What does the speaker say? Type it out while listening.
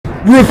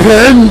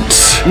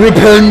Repent!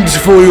 Repent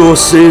for your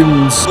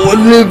sins, or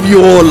live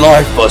your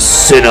life a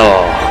sinner.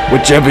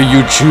 Whichever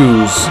you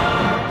choose,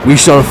 we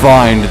shall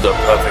find the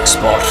perfect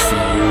spot for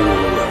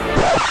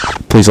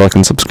you. Please like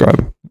and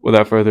subscribe.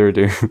 Without further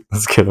ado,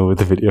 let's get on with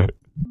the video.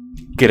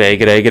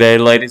 G'day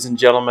ladies and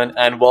gentlemen,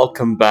 and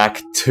welcome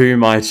back to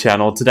my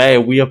channel. Today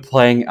we are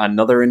playing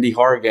another indie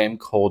horror game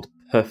called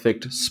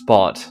Perfect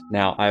Spot.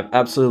 Now, I have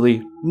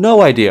absolutely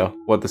no idea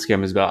what this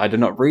game is about. I did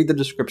not read the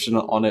description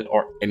on it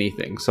or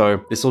anything,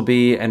 so this will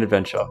be an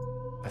adventure,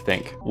 I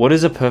think. What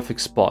is a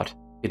perfect spot?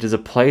 It is a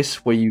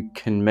place where you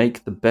can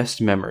make the best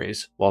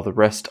memories while the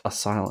rest are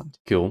silent.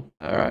 Cool.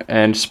 Alright,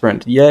 and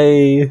sprint.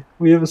 Yay!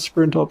 We have a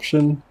sprint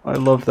option. I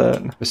love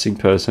that. Missing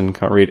person,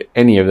 can't read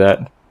any of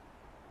that.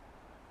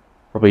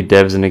 Probably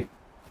devs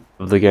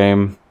of the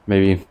game,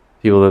 maybe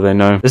people that they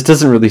know. This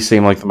doesn't really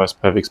seem like the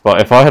most perfect spot.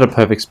 If I had a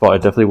perfect spot, it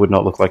definitely would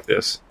not look like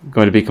this. I'm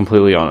going to be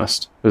completely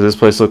honest. Because this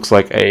place looks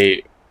like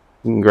a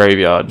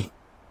graveyard.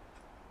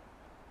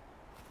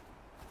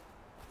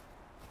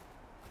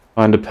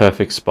 Find a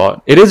perfect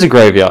spot. It is a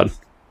graveyard.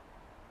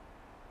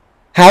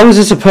 How is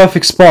this a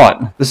perfect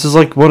spot? This is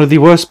like one of the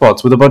worst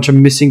spots with a bunch of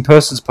missing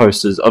persons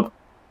posters of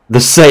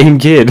the same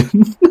kid.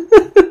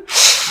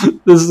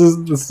 This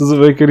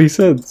doesn't make any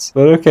sense.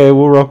 But okay,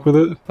 we'll rock with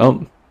it.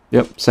 Oh,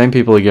 yep, same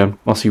people again.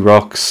 Mossy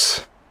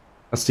rocks.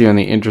 That's the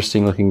only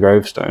interesting looking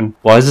gravestone.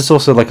 Why is this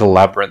also like a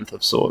labyrinth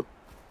of sort?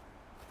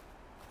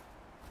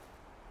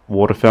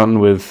 Water fountain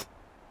with... Is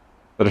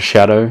that a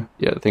shadow?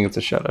 Yeah, I think it's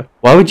a shadow.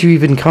 Why would you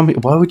even come here?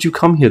 Why would you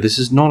come here? This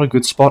is not a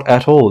good spot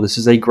at all. This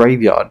is a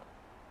graveyard.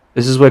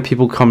 This is where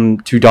people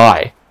come to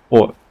die.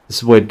 Or this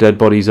is where dead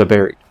bodies are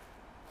buried.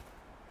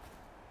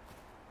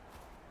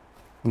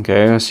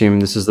 Okay, I assume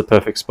this is the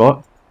perfect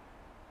spot.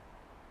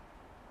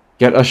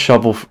 Get a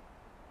shovel.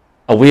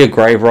 Are we a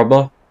grave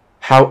robber?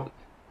 How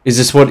is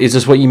this what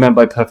you meant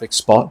by perfect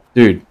spot?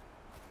 Dude,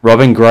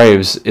 robbing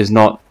graves is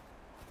not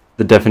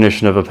the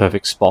definition of a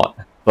perfect spot.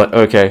 But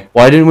okay,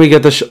 why didn't we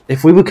get the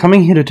if we were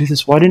coming here to do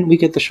this, why didn't we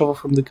get the shovel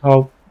from the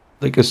car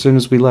like as soon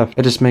as we left?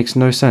 It just makes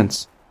no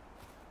sense.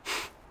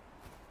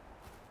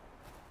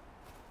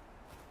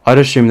 I'd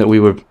assume that we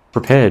were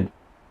prepared.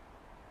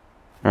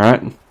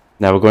 Alright.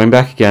 Now we're going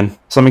back again.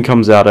 Something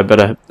comes out, I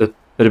better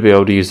be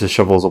able to use the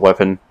shovel as a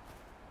weapon.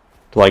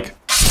 To like,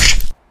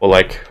 or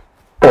like,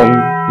 bong.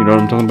 You know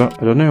what I'm talking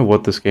about? I don't know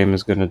what this game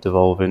is going to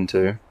devolve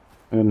into.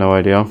 I have no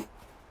idea.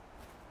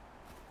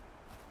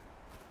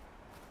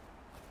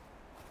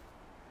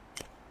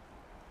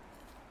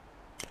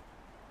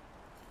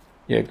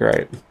 Yeah,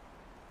 great.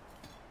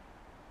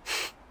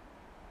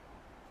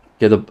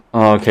 Yeah,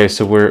 oh, okay,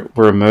 so we're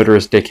a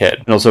murderous dickhead.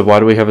 And also, why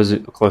do we have a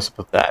close-up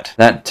of that?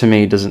 That, to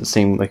me, doesn't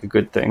seem like a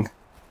good thing.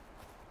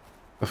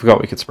 I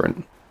forgot we could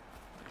sprint.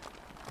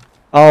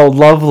 Oh,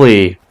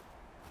 lovely!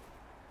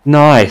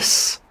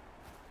 Nice!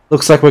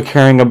 Looks like we're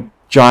carrying a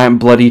giant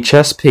bloody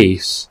chess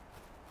piece.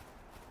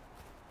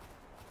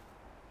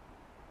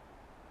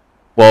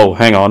 Whoa,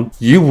 hang on.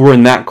 You were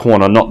in that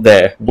corner, not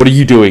there. What are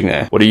you doing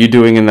there? What are you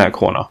doing in that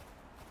corner?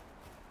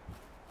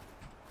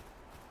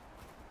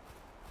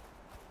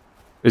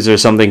 Is there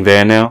something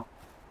there now?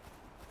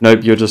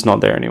 Nope, you're just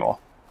not there anymore.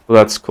 Well,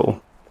 that's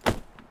cool.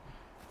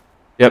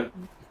 Yep.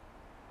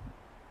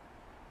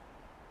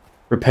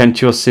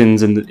 Repent your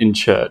sins in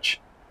church.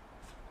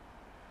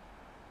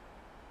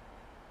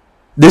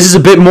 This is a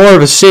bit more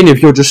of a sin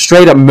if you're just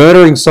straight up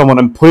murdering someone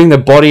and putting their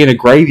body in a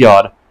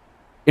graveyard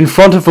in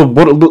front of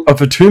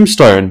a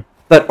tombstone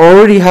that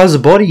already has a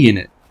body in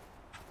it.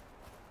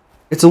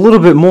 It's a little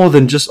bit more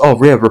than just, oh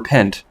yeah,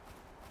 repent.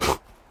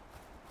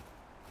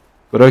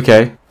 But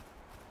okay.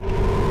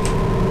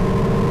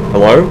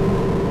 Hello?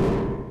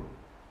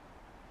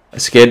 That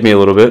scared me a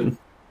little bit.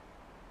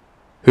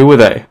 Who were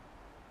they?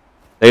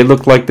 They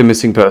looked like the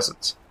missing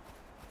persons.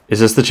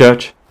 Is this the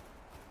church?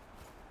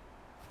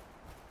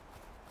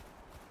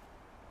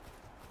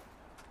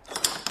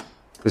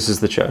 This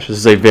is the church. This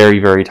is a very,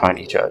 very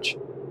tiny church.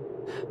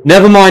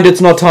 Never mind, it's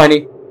not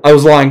tiny. I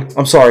was lying.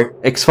 I'm sorry.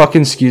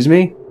 Excuse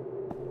me?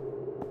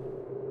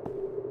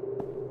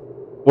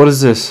 What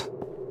is this?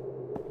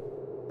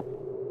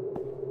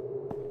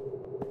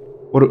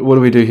 What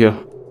do we do here?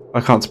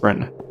 I can't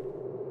sprint.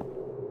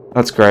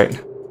 That's great.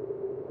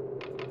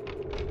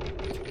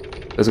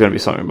 There's gonna be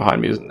something behind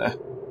me, isn't there?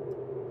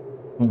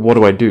 What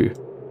do I do?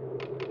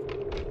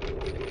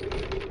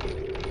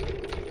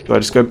 Do I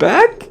just go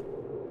back?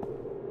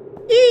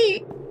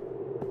 Eee.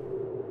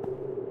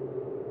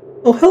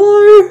 Oh,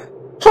 hello!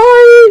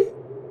 Hi!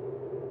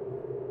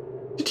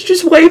 Did you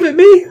just wave at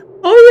me?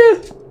 Oh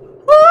yeah!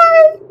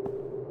 Hi!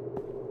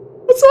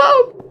 What's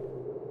up?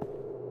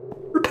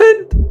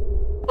 Repent!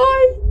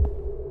 Hi!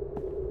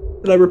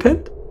 Did I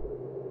repent?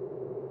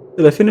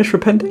 Did I finish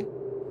repenting?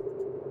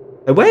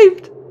 I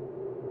waved!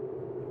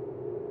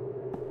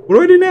 What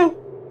do I do now?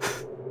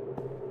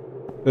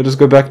 Do I just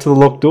go back to the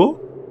locked door?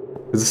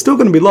 Is it still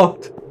gonna be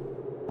locked?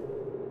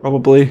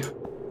 Probably.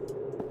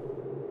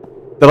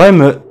 Did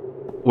I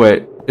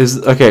wait,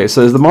 okay,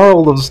 so is the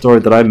moral of the story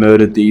that I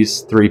murdered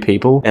these 3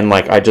 people and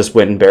like I just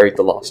went and buried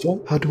the last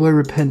one? How do I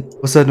repent?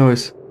 What's that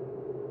noise?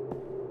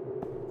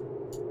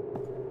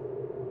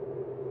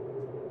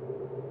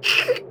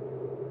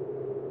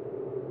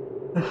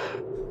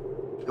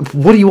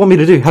 What do you want me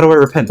to do? How do I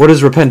repent? What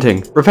is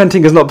repenting?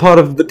 Repenting is not part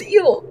of the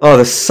deal. Oh,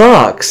 this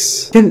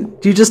sucks. Can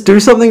you just do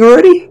something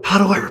already? How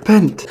do I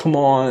repent? Come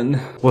on.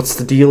 What's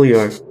the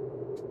dealio?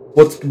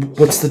 What's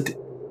the...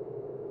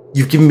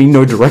 You've given me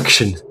no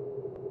direction.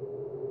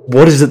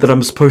 What is it that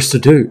I'm supposed to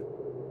do?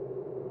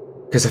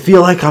 Because I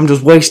feel like I'm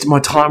just wasting my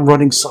time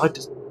running side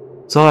to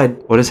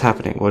side. What is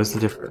happening? What is the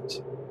difference?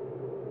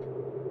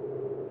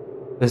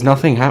 There's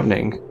nothing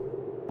happening.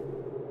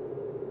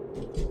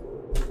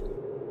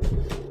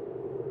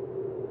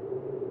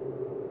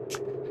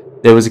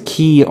 There was a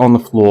key on the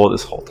floor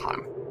this whole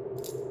time.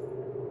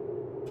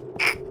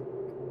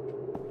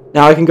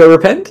 Now I can go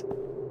repent?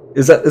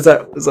 Is that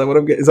what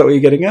I'm getting? Is that what you're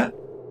getting at?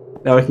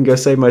 Now I can go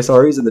say my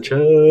sorries in the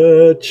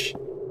church.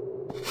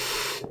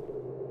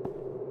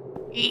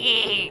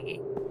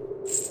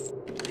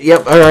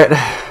 Yep, alright.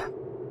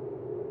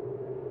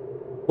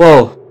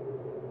 Well,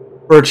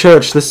 for a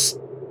church, this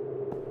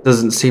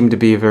doesn't seem to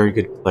be a very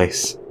good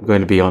place, I'm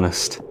going to be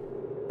honest.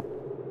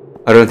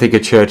 I don't think a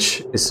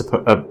church is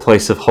a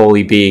place of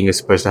holy being is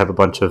supposed to have a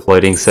bunch of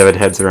floating severed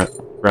heads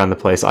around the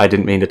place. I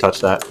didn't mean to touch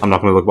that. I'm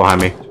not going to look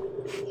behind me.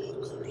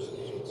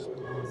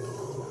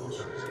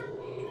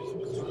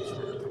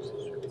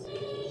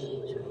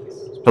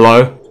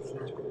 Hello?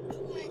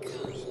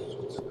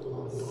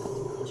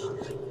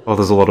 Oh,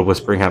 there's a lot of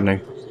whispering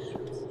happening.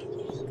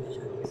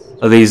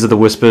 These are the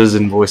whispers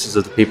and voices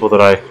of the people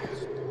that I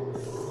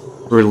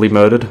brutally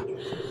murdered.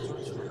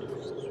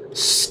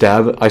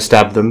 I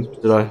stabbed them.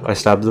 Did I? I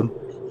stabbed them?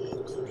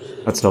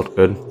 That's not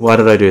good. Why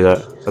did I do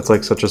that? That's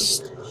like such a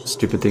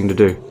stupid thing to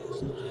do.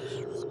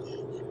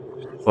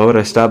 Why would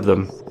I stab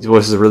them? These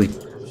voices are really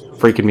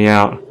freaking me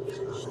out.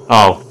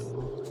 Oh.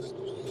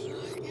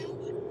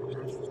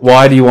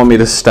 Why do you want me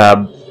to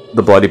stab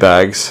the bloody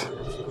bags?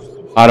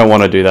 I don't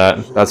want to do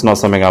that. That's not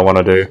something I want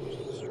to do.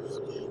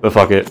 But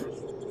fuck it.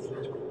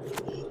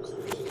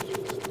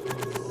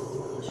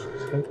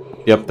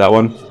 Yep, that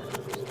one.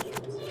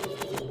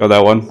 Got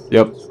that one.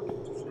 Yep.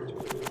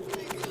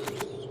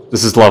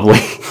 This is lovely.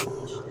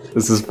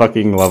 This is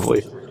fucking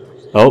lovely.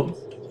 Oh.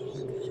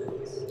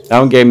 That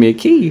one gave me a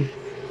key.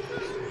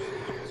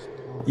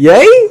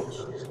 Yay?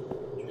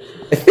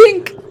 I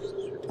think.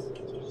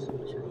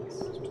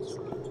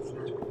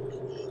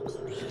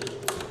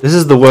 This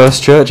is the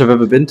worst church I've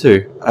ever been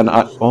to. And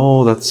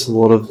oh, that's a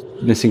lot of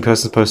missing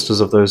persons posters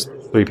of those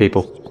 3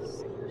 people.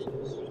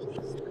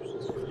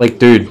 Like,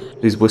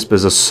 dude, these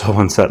whispers are so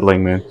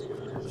unsettling, man.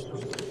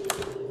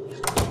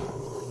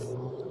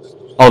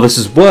 Oh, this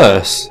is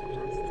worse.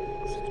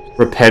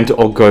 Repent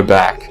or go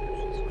back.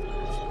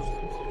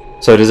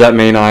 So does that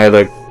mean I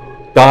either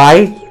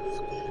die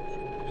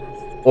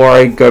or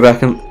I go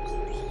back and...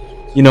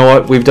 You know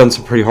what? We've done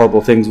some pretty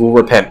horrible things. We'll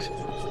repent.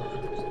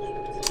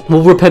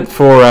 We'll repent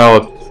for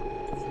our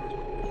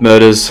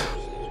murders.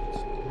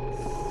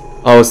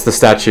 Oh, it's the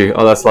statue.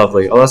 Oh, that's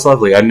lovely. Oh, that's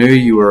lovely. I knew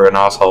you were an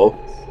asshole.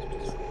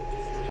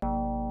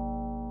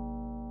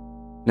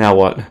 Now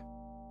what?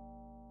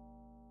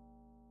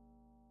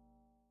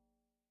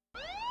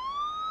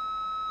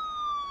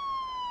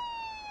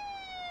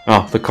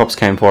 Oh, the cops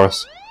came for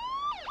us.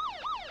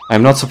 I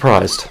am not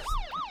surprised.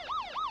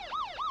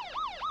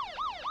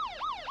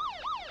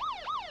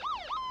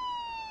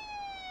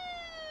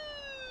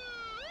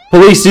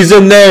 Police, he's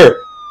in there!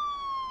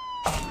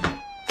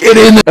 Get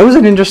in there! That was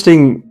an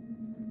interesting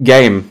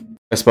game,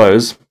 I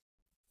suppose.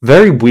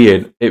 Very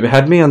weird. It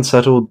had me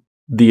unsettled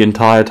the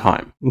entire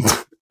time,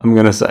 I'm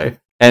gonna say.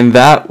 And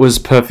that was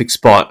perfect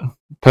spot.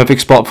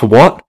 Perfect spot for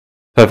what?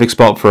 Perfect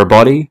spot for a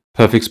body.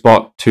 Perfect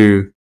spot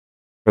to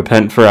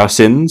repent for our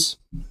sins.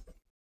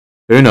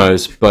 Who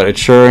knows, but it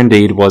sure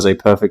indeed was a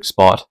perfect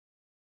spot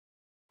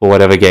for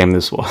whatever game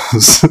this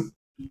was.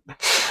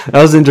 That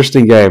was an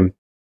interesting game.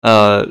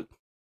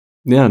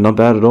 Yeah, not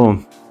bad at all.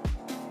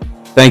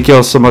 Thank you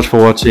all so much for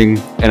watching,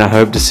 and I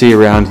hope to see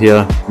you around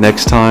here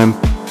next time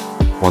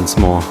once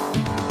more.